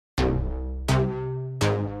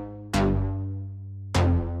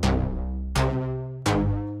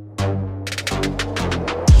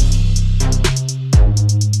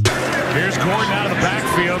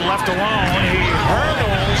left alone. He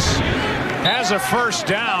hurdles, has a first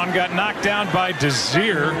down, got knocked down by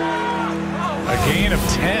Desir. A gain of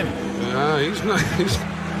 10. He's not.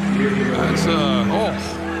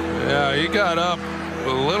 Yeah, he got up a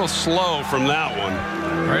little slow from that one.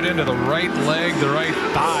 Right into the right leg, the right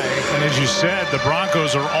thigh. And as you said, the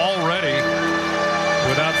Broncos are already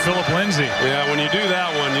without Philip Lindsay. Yeah, when you do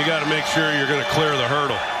that one, you got to make sure you're going to clear the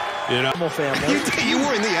hurdle. You know? Animal family. You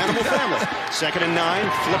were in the animal family. 2nd and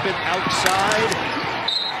 9, flip it outside.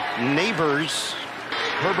 Neighbors.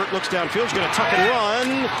 Herbert looks downfield, he's going to tuck and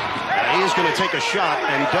run. He is going to take a shot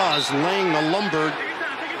and does, laying the lumber.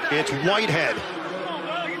 It's Whitehead.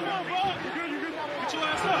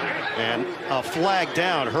 And a flag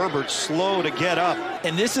down. Herbert slow to get up.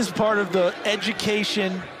 And this is part of the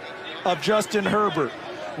education of Justin Herbert.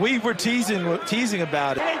 We were teasing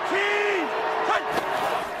about it.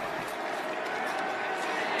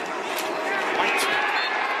 White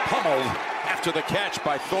pummeled after the catch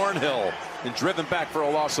by Thornhill and driven back for a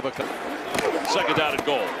loss of a. 2nd down and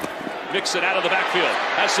goal. Mixon out of the backfield.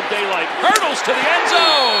 Has some daylight. Hurdles to the end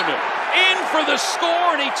zone. In for the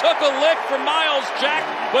score, and he took a lick from Miles Jack,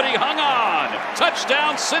 but he hung on.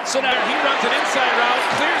 Touchdown, Cincinnati. He runs an inside route,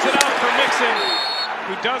 clears it out for Mixon,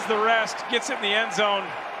 who does the rest, gets it in the end zone.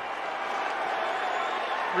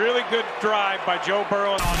 Really good drive by Joe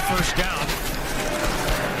Burrow. On first down.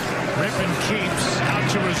 Rippon keeps out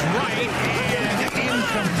to his right and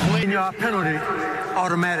incomplete. Penalty,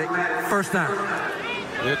 automatic, first down.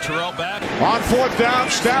 Yeah, Terrell back. On 4th down,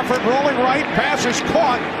 Stafford rolling right, pass is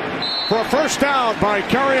caught for a first down by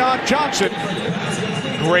Kerryon Johnson.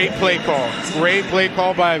 Great play call. Great play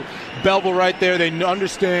call by Belleville right there. They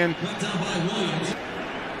understand.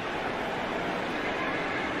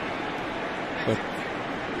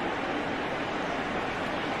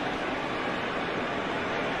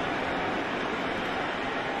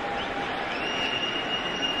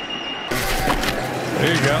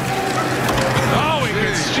 There you go. Oh, he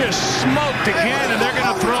gets just smoked again, and they're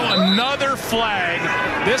going to throw another flag.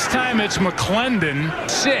 This time it's McClendon.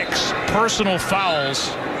 6 personal fouls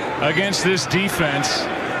against this defense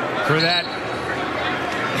for that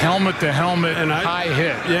helmet-to-helmet and high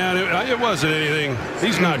hit. Yeah, it wasn't anything.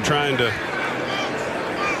 He's not trying to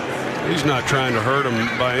hurt him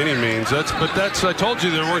by any means. I told you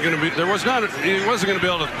he wasn't going to be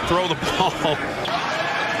able to throw the ball.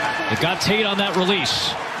 They've got Tate on that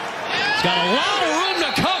release. He's got a lot of room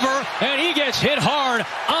to cover, and he gets hit hard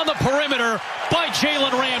on the perimeter by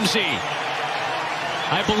Jalen Ramsey.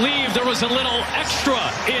 I believe there was a little extra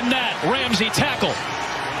in that Ramsey tackle.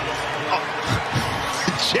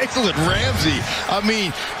 Jalen Ramsey, I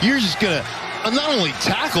mean, you're just going to not only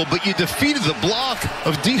tackle, but you defeated the block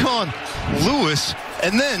of Dion Lewis.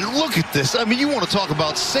 And then look at this. I mean, you want to talk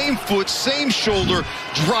about same foot, same shoulder,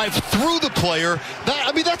 drive through the player.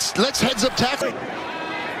 That's heads up tackling.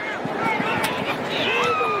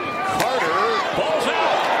 Carter, ball's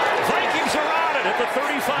out. Vikings are on it at the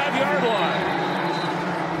 35-yard line.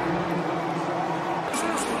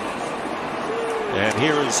 And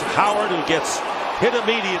here is Howard, who gets hit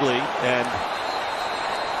immediately, and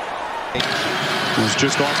Who's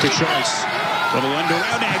just off the shots. Little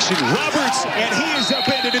end-around action. Roberts, and he is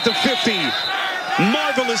upended at the 50.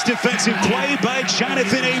 Marvelous defensive play by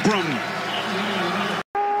Jonathan Abram.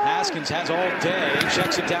 Haskins has all day,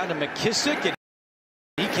 checks it down to McKissick, and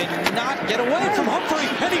he cannot get away from Humphrey,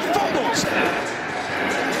 and he fumbles.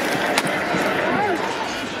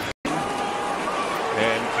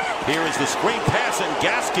 And here is the screen pass, and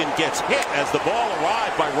Gaskin gets hit as the ball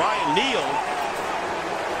arrived by Ryan Neal.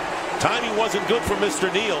 Timing wasn't good for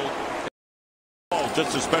Mr. Neal.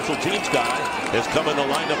 Just a special teams guy has come in the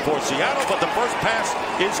lineup for Seattle, but the first pass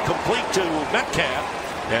is complete to Metcalf,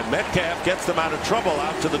 and Metcalf gets them out of trouble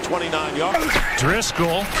out to the 29-yard.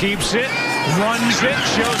 Driscoll keeps it, runs it,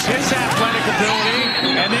 shows his athletic ability,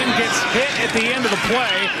 and then gets hit at the end of the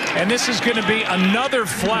play. And this is going to be another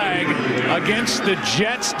flag against the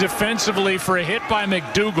Jets defensively for a hit by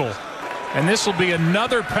McDougal. And this will be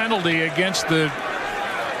another penalty against the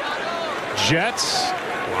Jets.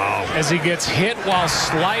 Wow. As he gets hit while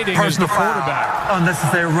sliding as the quarterback.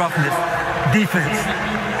 Unnecessary roughness. Defense.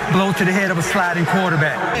 Blow to the head of a sliding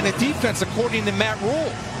quarterback. And the defense, according to Matt Rule,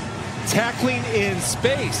 tackling in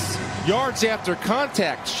space, yards after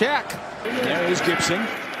contact. Shaq. There is Gibson.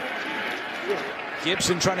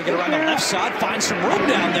 Gibson trying to get around the left side, finds some room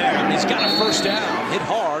down there, and he's got a first down. Hit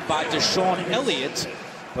hard by Deshaun Elliott,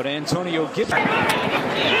 but Antonio Gibson.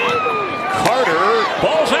 Carter,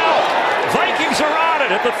 ball's out. Vikings are on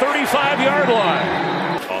it at the 35-yard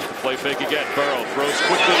line. Off the play fake again. Burrow throws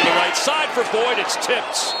quickly to the right side for Boyd. It's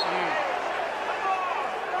tipped.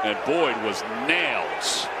 And Boyd was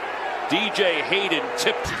nails. DJ Hayden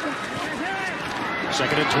tipped.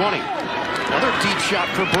 2nd and 20. Another deep shot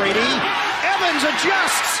for Brady. Evans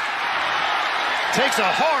adjusts. Takes a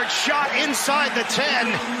hard shot inside the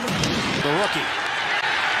 10. The rookie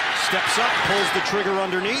steps up, pulls the trigger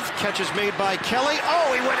underneath. Catch is made by Kelly.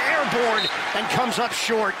 Oh, he went airborne and comes up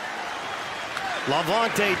short.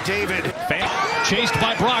 Lavonte David. Chased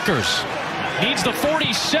by Brockers. Needs the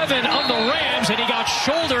 47 of the Rams, and he got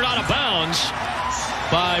shouldered out of bounds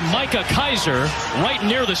by Micah Kiser right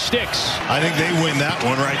near the sticks. I think they win that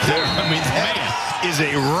one right there. I mean, that is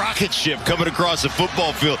a rocket ship coming across the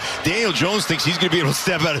football field. Daniel Jones thinks he's going to be able to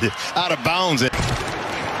step out of bounds.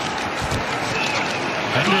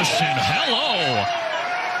 Henderson, hello.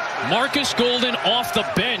 Marcus Golden off the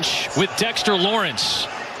bench with Dexter Lawrence.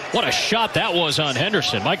 What a shot that was on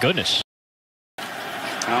Henderson. My goodness.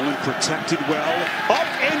 Allen protected well. Up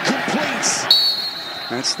and completes.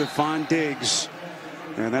 That's Stephon Diggs.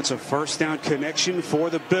 And that's a first down connection for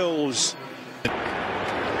the Bills.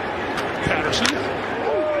 Patterson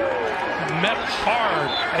met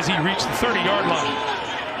hard as he reached the 30-yard line.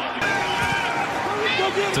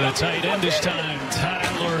 To the tight end this time,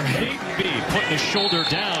 Tyler Higbee putting his shoulder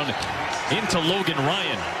down into Logan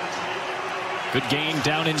Ryan. Good gain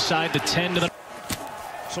down inside the 10 to the.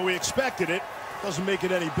 So we expected it. Doesn't make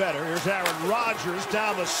it any better. Here's Aaron Rodgers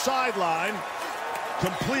down the sideline,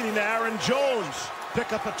 completing to Aaron Jones.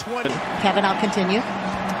 Pick up a 20. Kevin, I'll continue.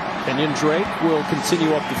 And then Drake will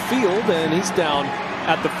continue up the field, and he's down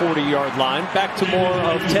at the 40-yard line. Back to more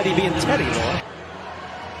of Teddy being Teddy.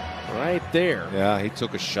 Right there. Yeah, he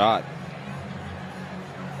took a shot.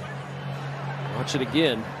 Watch it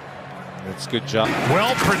again. That's a good job.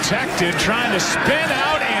 Well protected, trying to spin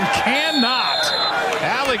out and cannot.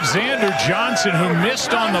 Alexander Johnson, who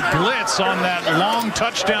missed on the blitz on that long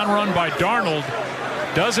touchdown run by Darnold,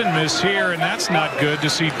 doesn't miss here, and that's not good to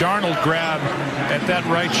see Darnold grab at that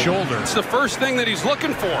right shoulder. It's the first thing that he's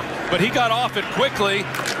looking for, but he got off it quickly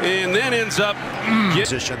and then ends up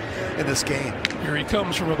position in this game. Here he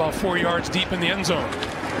comes from about 4 yards deep in the end zone.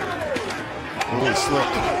 Really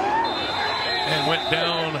slipped. And went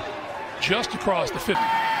down just across the 50.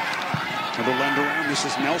 And the lend around. This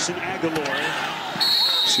is Nelson Aguilar.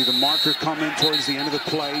 See the marker come in towards the end of the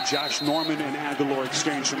play. Josh Norman and Aguilar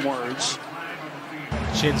exchange some words.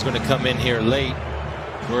 Chin's going to come in here late.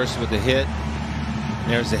 Worse with the hit.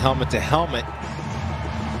 There's the helmet to helmet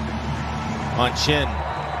on Chin.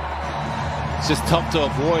 It's just tough to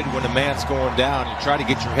avoid when the man's going down. You try to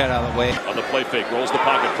get your head out of the way. On the play fake, rolls the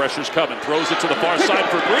pocket, pressure's coming, throws it to the far side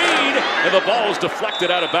for Green, and the ball is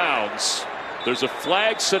deflected out of bounds. There's a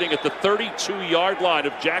flag sitting at the 32-yard line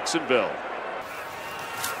of Jacksonville.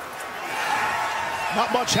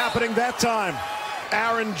 Not much happening that time.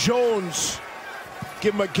 Aaron Jones,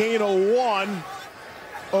 give him a gain of 1.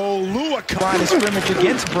 Oluokun. Line of scrimmage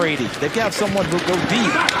against Brady. They've got someone who'll go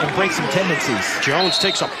deep and break some tendencies. Jones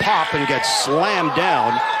takes a pop and gets slammed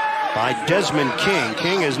down by Desmond King.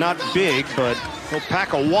 King is not big, but he'll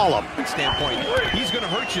pack a wallop. Standpoint, he's going to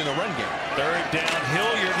hurt you in the run game. Third down,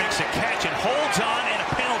 Hilliard makes a catch and holds on, and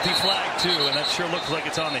a penalty flag too, and that sure looks like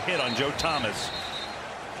it's on the hit on Joe Thomas.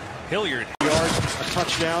 Hilliard. Yards, a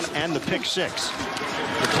touchdown, and the pick 6.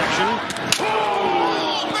 Protection.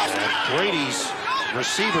 And Brady's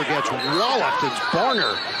receiver gets walloped. It's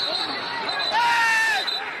Barner.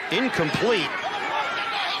 Incomplete.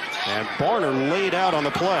 And Barner laid out on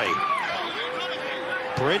the play.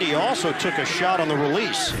 Brady also took a shot on the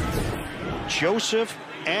release. Joseph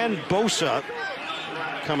and Bosa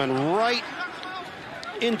coming right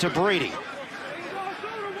into Brady.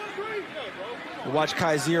 Watch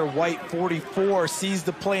Kaiser White, 44, sees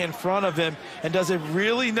the play in front of him and does a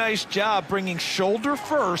really nice job bringing shoulder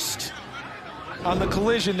first on the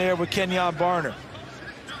collision there with Kenyon Barner.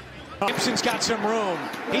 Gibson's got some room.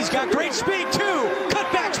 He's got great speed too.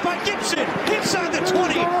 Cutbacks by Gibson inside the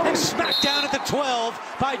 20 and smacked down at the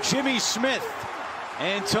 12 by Jimmy Smith.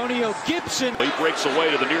 Antonio Gibson. He breaks away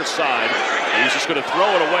to the near side. And he's just going to throw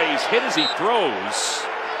it away. He's hit as he throws.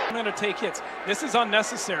 I'm going to take hits. This is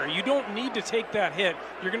unnecessary. You don't need to take that hit.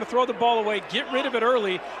 You're going to throw the ball away. Get rid of it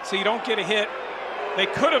early so you don't get a hit. They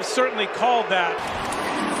could have certainly called that.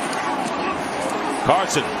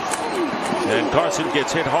 Carson. And Carson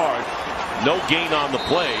gets hit hard. No gain on the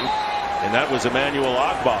play. And that was Emmanuel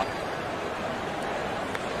Ogbah.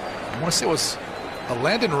 I want to say it was a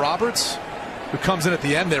Landon Roberts who comes in at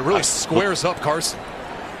the end that really squares up Carson.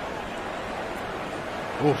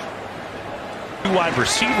 Ooh. 2 wide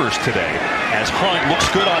receivers today as Hunt looks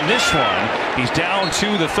good on this one. He's down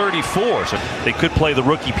to the 34, so they could play the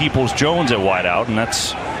rookie Peoples-Jones at wideout, and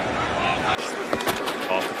that's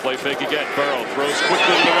off the fake again. Burrow throws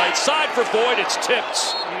quickly to the right side for Boyd. It's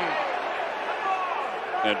tipped.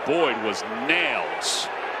 And Boyd was nails.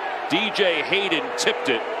 DJ Hayden tipped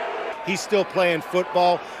it. He's still playing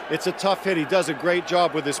football. It's a tough hit. He does a great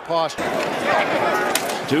job with his posture.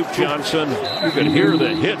 Duke Johnson, you can hear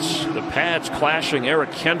the hits, the pads clashing.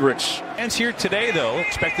 Eric Kendricks. Ends here today, though,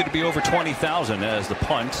 expected to be over 20,000 as the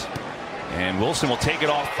punt. And Wilson will take it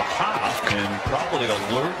off the hop, and probably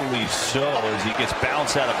alertly so as he gets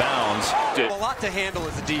bounced out of bounds. A lot to handle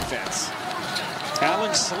as a defense.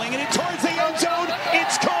 Allen slinging it towards the end zone.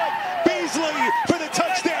 It's caught. Beasley for the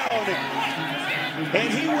touchdown.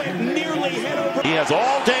 And he went nearly head over. He has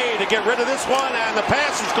all day to get rid of this one, and the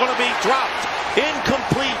pass is going to be dropped.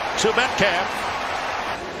 Incomplete to Metcalf.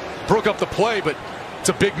 Broke up the play, but it's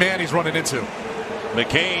a big man he's running into.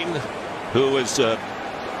 McCain, who is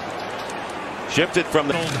shifted from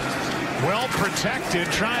the... Well protected,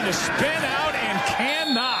 trying to spin out and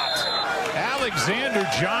cannot. Alexander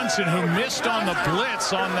Johnson, who missed on the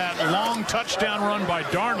blitz on that long touchdown run by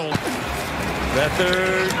Darnold.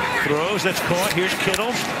 Beathard throws, that's caught. Here's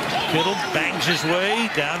Kittle. Kittle bangs his way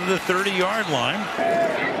down to the 30-yard line.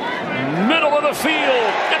 Middle of the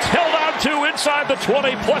field. It's held on to inside the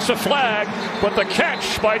 20 plus a flag, but the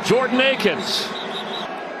catch by Jordan Akins.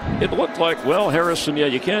 It looked like, well, Harrison, yeah,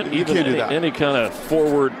 you can't any kind of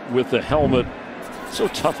forward with the helmet. So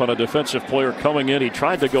tough on a defensive player coming in. He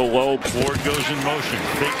tried to go low. Ford goes in motion.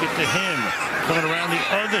 Fake it to him. Coming around the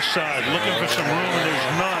other side, looking for some room, and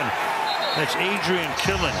there's none. That's Adrian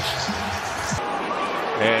Killins.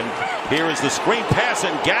 And here is the screen pass,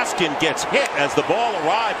 and Gaskin gets hit as the ball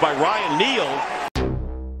arrived by Ryan Neal.